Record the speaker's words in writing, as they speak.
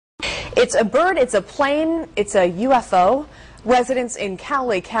It's a bird, it's a plane, it's a UFO. Residents in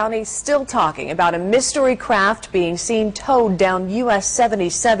Cowley County still talking about a mystery craft being seen towed down US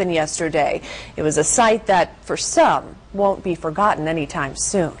 77 yesterday. It was a sight that, for some, won't be forgotten anytime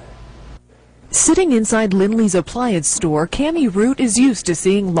soon. Sitting inside Lindley's appliance store, Cammie Root is used to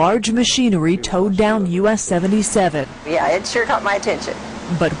seeing large machinery towed down US 77. Yeah, it sure caught my attention.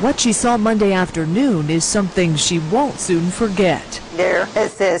 But what she saw Monday afternoon is something she won't soon forget. There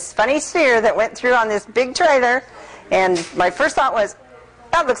is this funny sphere that went through on this big trailer, and my first thought was,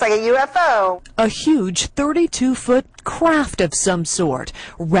 that looks like a UFO. A huge 32-foot craft of some sort,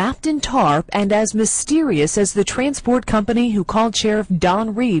 wrapped in tarp and as mysterious as the transport company who called Sheriff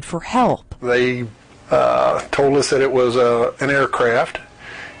Don Reed for help. They told us that it was an aircraft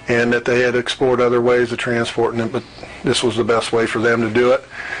and that they had explored other ways of transporting it, but this was the best way for them to do it.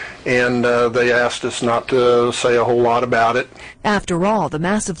 And they asked us not to say a whole lot about it. After all, the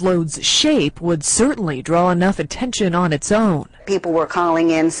massive load's shape would certainly draw enough attention on its own. People were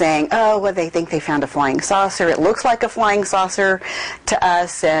calling in saying, oh, well, they think they found a flying saucer. It looks like a flying saucer to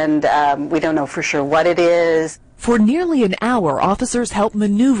us, and we don't know for sure what it is. For nearly an hour, officers helped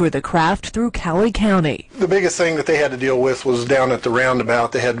maneuver the craft through Cowley County. The biggest thing that they had to deal with was down at the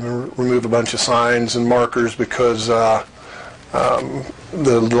roundabout. They had to remove a bunch of signs and markers because the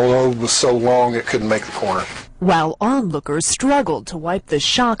load was so long it couldn't make the corner. While onlookers struggled to wipe the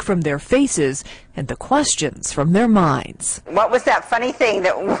shock from their faces and the questions from their minds. What was that funny thing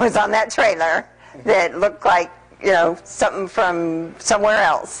that was on that trailer that looked like, you know, something from somewhere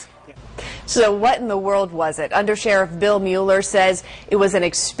else? So what in the world was it? Under Sheriff Bill Mueller says it was an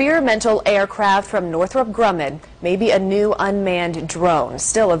experimental aircraft from Northrop Grumman, maybe a new unmanned drone.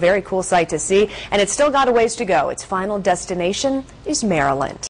 Still a very cool sight to see, and it's still got a ways to go. Its final destination is Maryland.